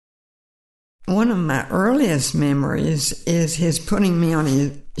One of my earliest memories is his putting me on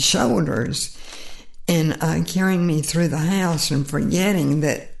his shoulders and carrying me through the house and forgetting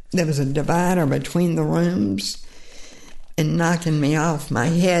that there was a divider between the rooms and knocking me off. My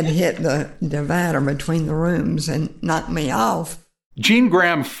head hit the divider between the rooms and knocked me off. Jean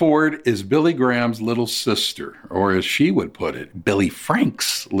Graham Ford is Billy Graham's little sister, or as she would put it, Billy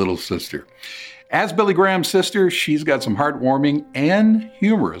Frank's little sister. As Billy Graham's sister, she's got some heartwarming and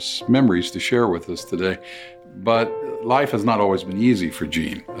humorous memories to share with us today. But life has not always been easy for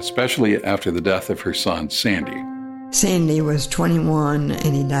Jean, especially after the death of her son, Sandy. Sandy was 21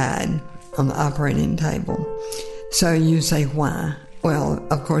 and he died on the operating table. So you say, why? Well,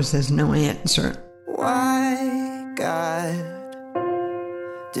 of course, there's no answer. Why,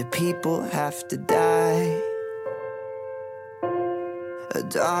 God, do people have to die? A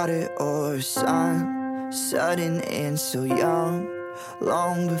daughter or a son, sudden and so young,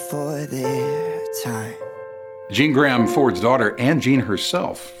 long before their time. Jean Graham Ford's daughter, and Jean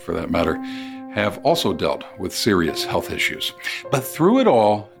herself, for that matter, have also dealt with serious health issues. But through it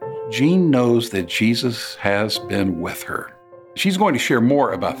all, Jean knows that Jesus has been with her. She's going to share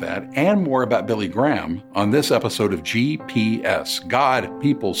more about that and more about Billy Graham on this episode of GPS, God,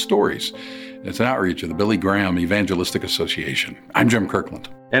 People, Stories. It's an outreach of the Billy Graham Evangelistic Association. I'm Jim Kirkland.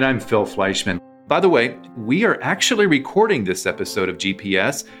 And I'm Phil Fleischman. By the way, we are actually recording this episode of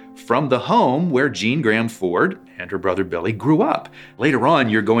GPS from the home where Jean Graham Ford and her brother Billy grew up. Later on,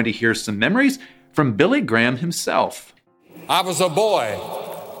 you're going to hear some memories from Billy Graham himself. I was a boy,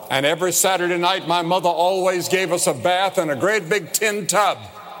 and every Saturday night, my mother always gave us a bath in a great big tin tub.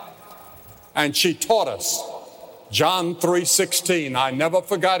 And she taught us John 3:16. I never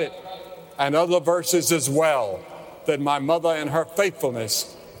forgot it. And other verses as well, that my mother in her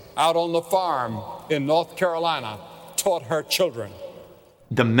faithfulness out on the farm in North Carolina taught her children.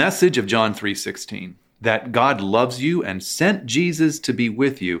 The message of John 3:16, that God loves you and sent Jesus to be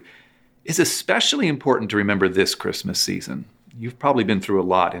with you, is especially important to remember this Christmas season. You've probably been through a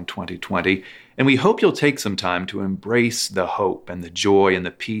lot in 2020, and we hope you'll take some time to embrace the hope and the joy and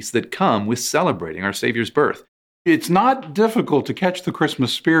the peace that come with celebrating our Savior's birth. It's not difficult to catch the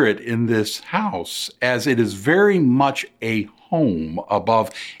Christmas spirit in this house, as it is very much a home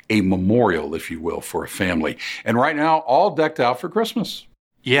above a memorial, if you will, for a family. And right now, all decked out for Christmas.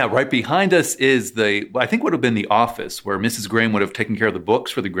 Yeah, right behind us is I think would have been the office where Mrs. Graham would have taken care of the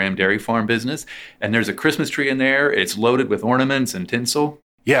books for the Graham Dairy Farm business. And there's a Christmas tree in there. It's loaded with ornaments and tinsel.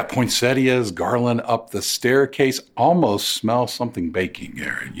 Yeah, poinsettias, garland up the staircase. Almost smell something baking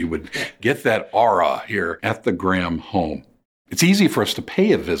here. You would get that aura here at the Graham home. It's easy for us to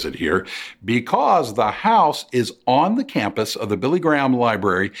pay a visit here because the house is on the campus of the Billy Graham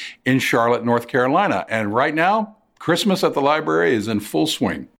Library in Charlotte, North Carolina. And right now, Christmas at the library is in full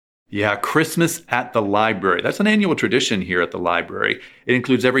swing. Yeah, Christmas at the library. That's an annual tradition here at the library. It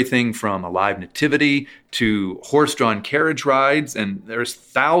includes everything from a live nativity to horse-drawn carriage rides, and there's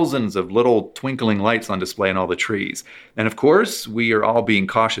thousands of little twinkling lights on display in all the trees. And of course, we are all being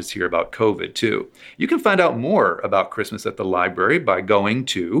cautious here about COVID too. You can find out more about Christmas at the library by going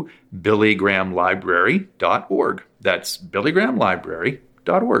to billygrahamlibrary.org. That's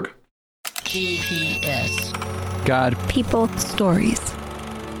billygrahamlibrary.org. GPS. God. People. Stories.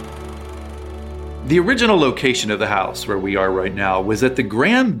 The original location of the house where we are right now was at the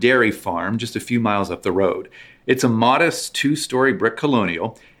Graham Dairy Farm just a few miles up the road. It's a modest 2-story brick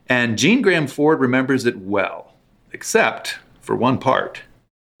colonial, and Jean Graham Ford remembers it well, except for one part.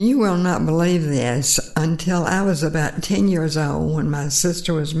 You will not believe this. Until I was about 10 years old when my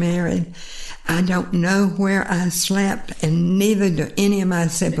sister was married, I don't know where I slept, and neither do any of my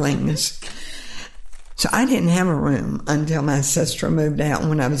siblings. So I didn't have a room until my sister moved out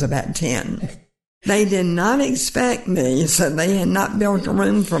when I was about 10. They did not expect me, so they had not built a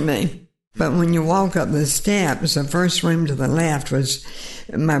room for me. But when you walk up the steps, the first room to the left was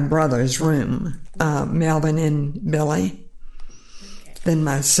my brother's room, Melvin and Billy. Then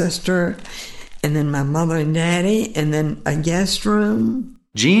my sister, and then my mother and daddy, and then a guest room.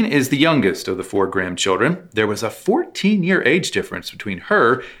 Jean is the youngest of the 4 Graham children. There was a 14-year age difference between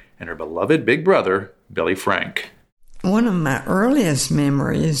her and her beloved big brother, Billy Frank. One of my earliest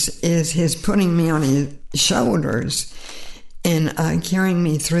memories is his putting me on his shoulders and carrying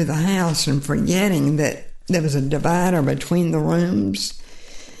me through the house and forgetting that there was a divider between the rooms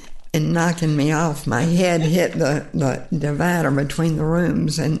and knocking me off. My head hit the divider between the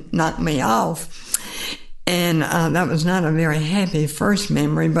rooms and knocked me off. And that was not a very happy first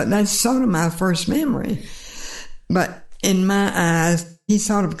memory, but that's sort of my first memory. But in my eyes, he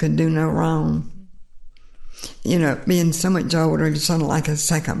sort of could do no wrong. You know, being so much older, sort of like a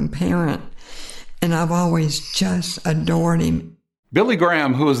second parent. and I've always just adored him. Billy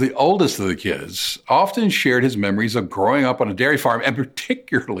Graham, who was the oldest of the kids, often shared his memories of growing up on a dairy farm, and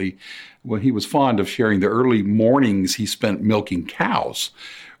particularly when he was fond of sharing the early mornings he spent milking cows.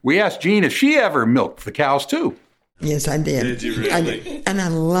 We asked Jean if she ever milked the cows, too. Yes, I did. Did you really? I did. And I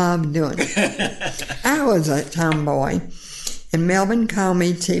loved doing it. I was a tomboy, and Melvin called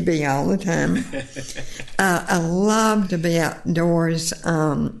me TB all the time. I loved to be outdoors,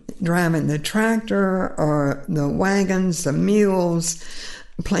 driving the tractor or the wagons, the mules,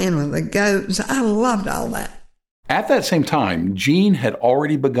 playing with the goats. I loved all that. At that same time, Jean had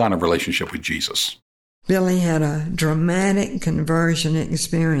already begun a relationship with Jesus. Billy had a dramatic conversion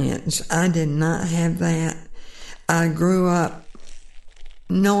experience. I did not have that. I grew up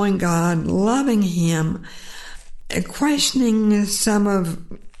knowing God, loving him, questioning some of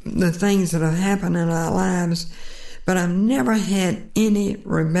the things that have happened in our lives, but I've never had any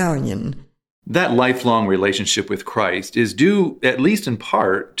rebellion. That lifelong relationship with Christ is due, at least in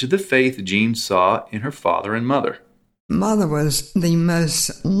part, to the faith Jean saw in her father and mother. Mother was the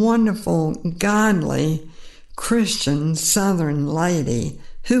most wonderful, godly, Christian Southern lady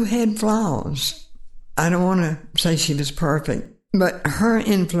who had flaws. I don't want to say she was perfect, but her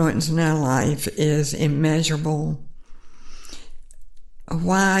influence in our life is immeasurable.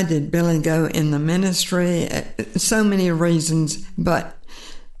 Why did Billy go in the ministry? So many reasons, but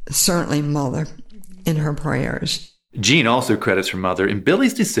certainly Mother in her prayers. Jean also credits her mother in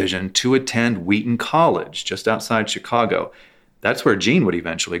Billy's decision to attend Wheaton College, just outside Chicago. That's where Jean would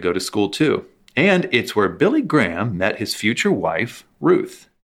eventually go to school, too. And it's where Billy Graham met his future wife, Ruth.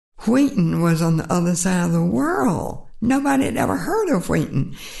 Wheaton was on the other side of the world. Nobody had ever heard of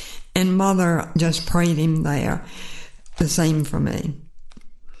Wheaton. And Mother just prayed him there. The same for me.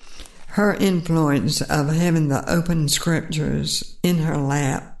 Her influence of having the open scriptures in her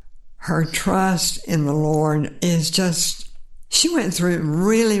lap, her trust in the Lord is just, she went through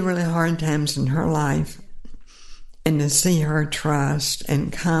really, really hard times in her life. And to see her trust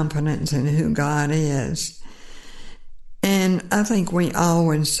and confidence in who God is. And I think we all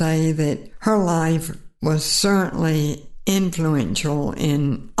would say that her life was certainly influential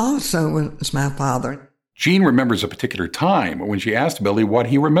in, also was my father. Jean remembers a particular time when she asked Billy what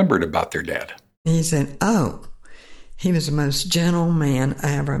he remembered about their dad. He said, he was the most gentle man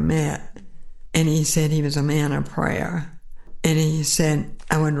I ever met. And he said he was a man of prayer. And he said,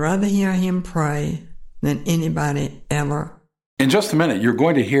 I would rather hear him pray than anybody ever. In just a minute, you're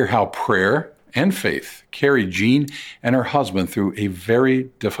going to hear how prayer and faith carried Jean and her husband through a very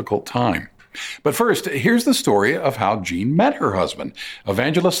difficult time. But first, here's the story of how Jean met her husband,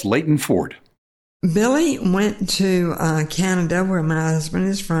 evangelist Leighton Ford. Billy went to Canada, where my husband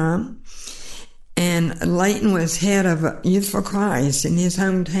is from, and Leighton was head of Youth for Christ in his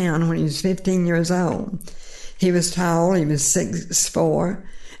hometown when he was 15 years old. He was tall, he was 6'4",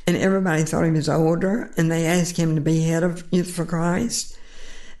 and everybody thought he was older, and they asked him to be head of Youth for Christ.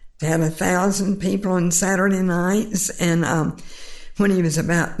 They had 1,000 people on Saturday nights, and when he was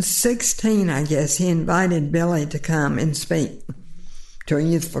about 16, I guess, he invited Billy to come and speak to a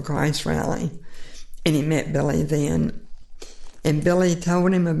Youth for Christ rally. And he met Billy then. And Billy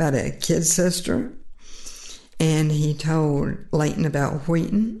told him about a kid sister, and he told Leighton about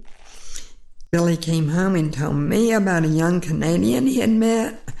Wheaton. Billy came home and told me about a young Canadian he had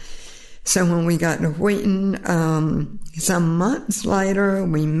met. So when we got to Wheaton, some months later,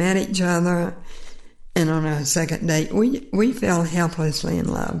 we met each other, and on our second date, we fell helplessly in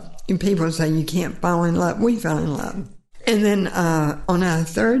love. And people say you can't fall in love. We fell in love. And then on our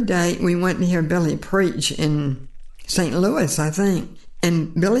third date, we went to hear Billy preach in St. Louis, I think.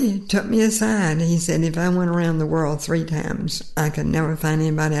 And Billy took me aside. He said, if I went around the world 3 times, I could never find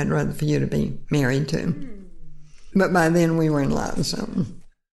anybody I'd rather for you to be married to. But by then, we were in love, so...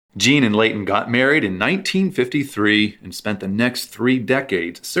 Jean and Leighton got married in 1953 and spent the next 3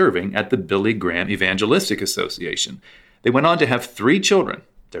 decades serving at the Billy Graham Evangelistic Association. They went on to have 3 children,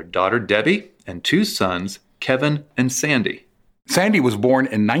 their daughter Debbie and 2 sons, Kevin and Sandy. Sandy was born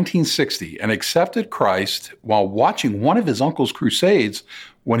in 1960 and accepted Christ while watching one of his uncle's crusades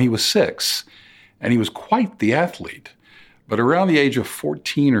when he was 6. And he was quite the athlete. But around the age of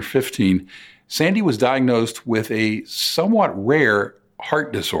 14 or 15, Sandy was diagnosed with a somewhat rare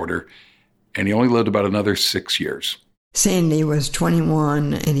heart disorder, and he only lived about another 6 years. Sandy was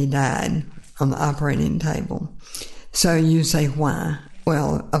 21 and he died on the operating table. So you say, why?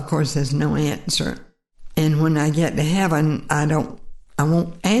 Well, of course, there's no answer. And when I get to heaven, I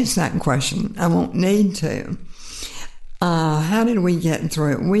won't ask that question. I won't need to. How did we get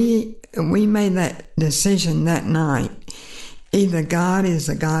through it? We made that decision that night. Either God is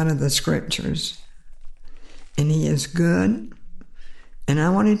the God of the Scriptures, and He is good. And I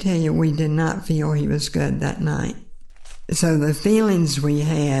want to tell you, we did not feel He was good that night. So the feelings we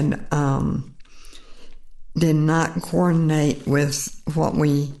had did not coordinate with what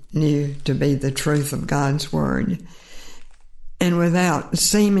we knew to be the truth of God's Word. And without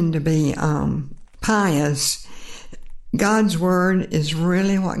seeming to be pious, God's Word is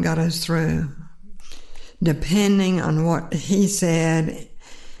really what got us through. Depending on what He said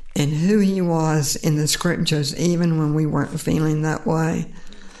and who He was in the Scriptures, even when we weren't feeling that way.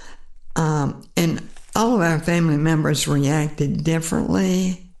 And all of our family members reacted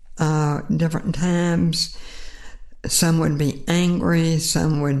differently, different times. Some would be angry,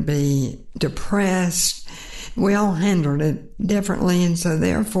 some would be depressed. We all handled it differently, and so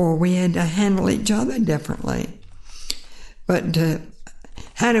therefore we had to handle each other differently. But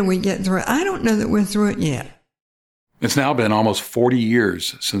how did we get through it? I don't know that we're through it yet. It's now been almost 40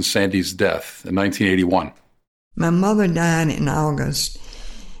 years since Sandy's death in 1981. My mother died in August,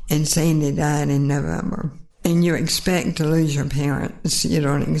 and Sandy died in November. And you expect to lose your parents. You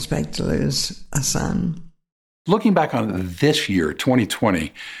don't expect to lose a son. Looking back on this year,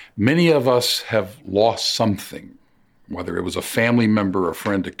 2020, many of us have lost something, whether it was a family member or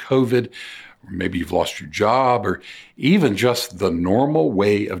friend to COVID, or maybe you've lost your job, or even just the normal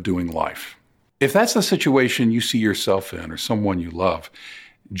way of doing life. If that's the situation you see yourself in or someone you love,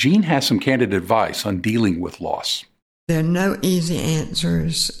 Jean has some candid advice on dealing with loss. There are no easy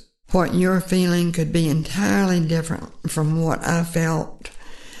answers. What you're feeling could be entirely different from what I felt.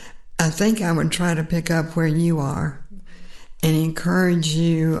 I think I would try to pick up where you are and encourage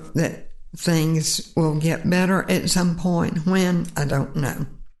you that things will get better at some point. When, I don't know.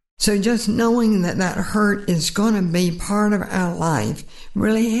 So just knowing that that hurt is going to be part of our life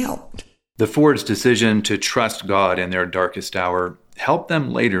really helped. The Fords' decision to trust God in their darkest hour helped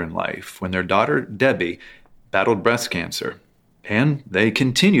them later in life when their daughter, Debbie, battled breast cancer. And they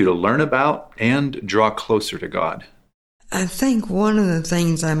continue to learn about and draw closer to God. I think one of the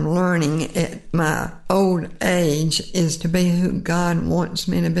things I'm learning at my old age is to be who God wants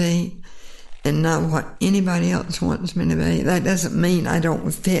me to be and not what anybody else wants me to be. That doesn't mean I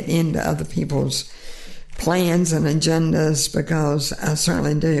don't fit into other people's plans and agendas, because I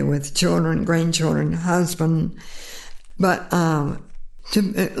certainly do with children, grandchildren, husband. But to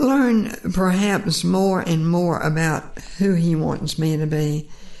learn perhaps more and more about who He wants me to be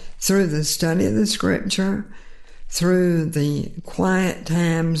through the study of the Scripture, through the quiet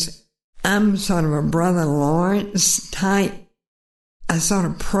times. I'm sort of a Brother Lawrence type. I sort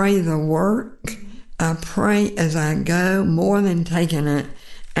of pray the work. I pray as I go, more than taking an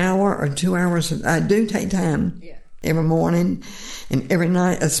hour or 2 hours. I do take time every morning and every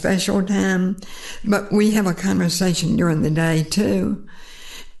night, a special time. But we have a conversation during the day too.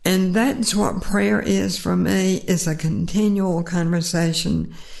 And that's what prayer is for me, is a continual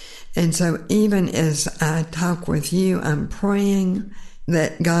conversation. And so even as I talk with you, I'm praying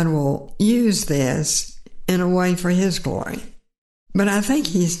that God will use this in a way for His glory. But I think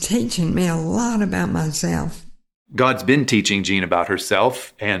He's teaching me a lot about myself. God's been teaching Jean about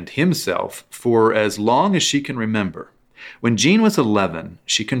herself and Himself for as long as she can remember. When Jean was 11,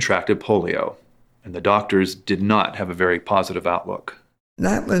 she contracted polio, and the doctors did not have a very positive outlook.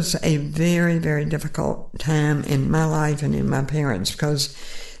 That was a very, very difficult time in my life and in my parents, because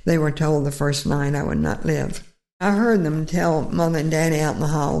they were told the first night I would not live. I heard them tell Mother and Daddy out in the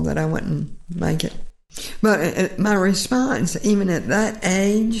hall that I wouldn't make it. But my response, even at that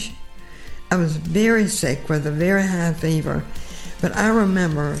age, I was very sick with a very high fever. But I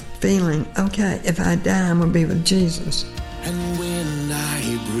remember feeling, okay, if I die, I'm going to be with Jesus. And when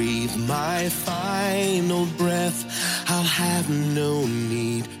I breathe my final breath, I'll have no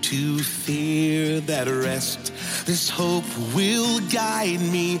need to fear that rest. This hope will guide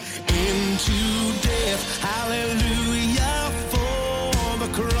me into death. Hallelujah for the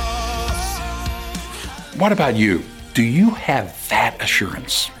cross. What about you? Do you have that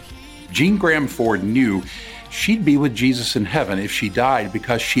assurance? Jean Graham Ford knew she'd be with Jesus in heaven if she died,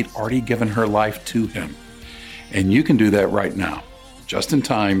 because she'd already given her life to Him. And you can do that right now, just in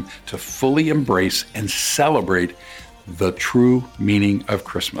time to fully embrace and celebrate the true meaning of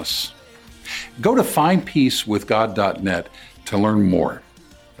Christmas. Go to findpeacewithgod.net to learn more.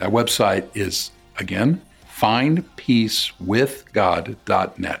 That website is, again,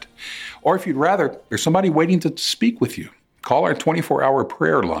 findpeacewithgod.net. Or if you'd rather, there's somebody waiting to speak with you. Call our 24-hour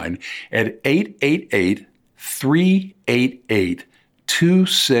prayer line at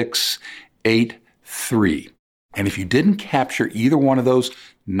 888-388-2683. And if you didn't capture either one of those,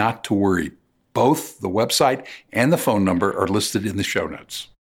 not to worry. Both the website and the phone number are listed in the show notes.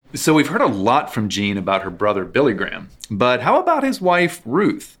 So we've heard a lot from Gene about her brother Billy Graham, but how about his wife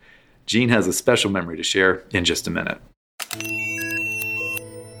Ruth? Gene has a special memory to share in just a minute.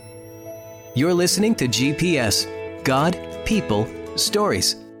 You're listening to GPS, God, People,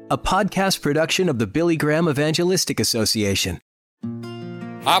 Stories, a podcast production of the Billy Graham Evangelistic Association.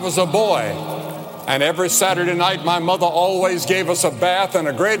 I was a boy, and every Saturday night my mother always gave us a bath in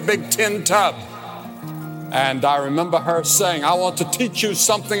a great big tin tub. And I remember her saying, I want to teach you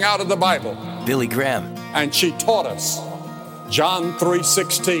something out of the Bible. Billy Graham. And she taught us John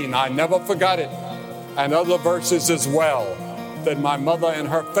 3:16. I never forgot it. And other verses as well, that my mother in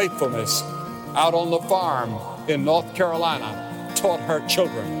her faithfulness out on the farm in North Carolina taught her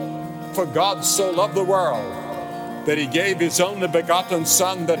children. For God so loved the world that he gave his only begotten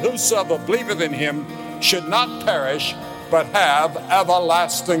Son, that whosoever believeth in him should not perish, but have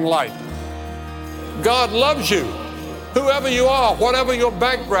everlasting life. God loves you. Whoever you are, whatever your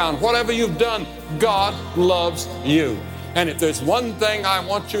background, whatever you've done, God loves you. And if there's one thing I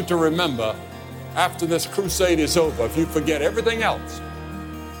want you to remember after this crusade is over, if you forget everything else,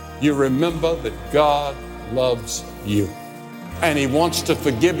 you remember that God loves you. And he wants to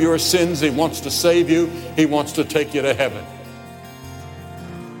forgive your sins. He wants to save you. He wants to take you to heaven.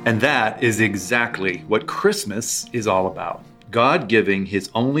 And that is exactly what Christmas is all about. God giving his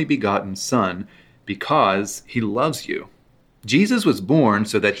only begotten Son because he loves you. Jesus was born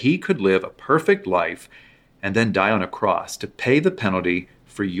so that he could live a perfect life and then die on a cross to pay the penalty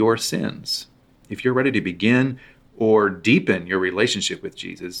for your sins. If you're ready to begin or deepen your relationship with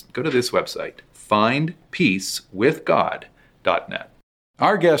Jesus, go to this website, findpeacewithgod.net.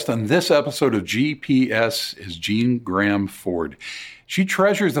 Our guest on this episode of GPS is Jean Graham Ford. She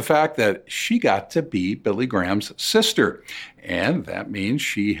treasures the fact that she got to be Billy Graham's sister, and that means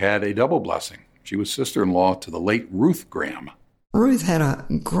she had a double blessing. She was sister-in-law to the late Ruth Graham. Ruth had a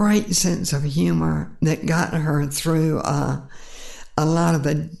great sense of humor that got her through a lot of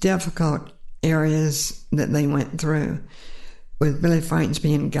the difficult areas that they went through, with Billy Franks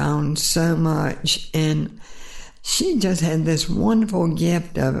being gone so much. And she just had this wonderful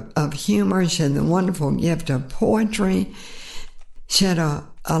gift of humor. She had the wonderful gift of poetry. She had a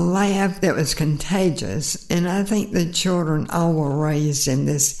laugh that was contagious. And I think the children all were raised in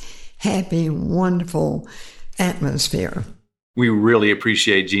this happy, wonderful atmosphere. We really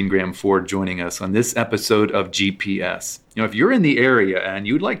appreciate Jean Graham Ford joining us on this episode of GPS. If you're in the area and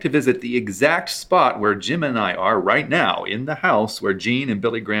you'd like to visit the exact spot where Jim and I are right now, in the house where Jean and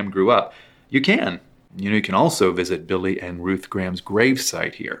Billy Graham grew up, you can. You can also visit Billy and Ruth Graham's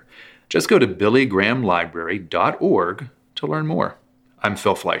gravesite here. Just go to billygrahamlibrary.org to learn more. I'm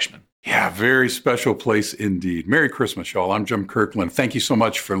Phil Fleischman. Yeah, very special place indeed. Merry Christmas, y'all. I'm Jim Kirkland. Thank you so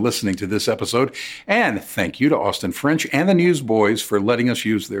much for listening to this episode. And thank you to Austin French and the Newsboys for letting us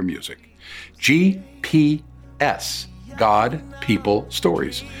use their music. GPS, God, People,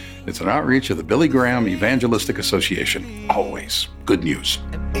 Stories. It's an outreach of the Billy Graham Evangelistic Association. Always good news.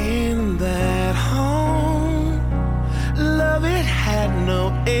 In that home, love it had no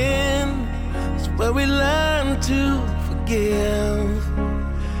end. It's where we learn to forgive.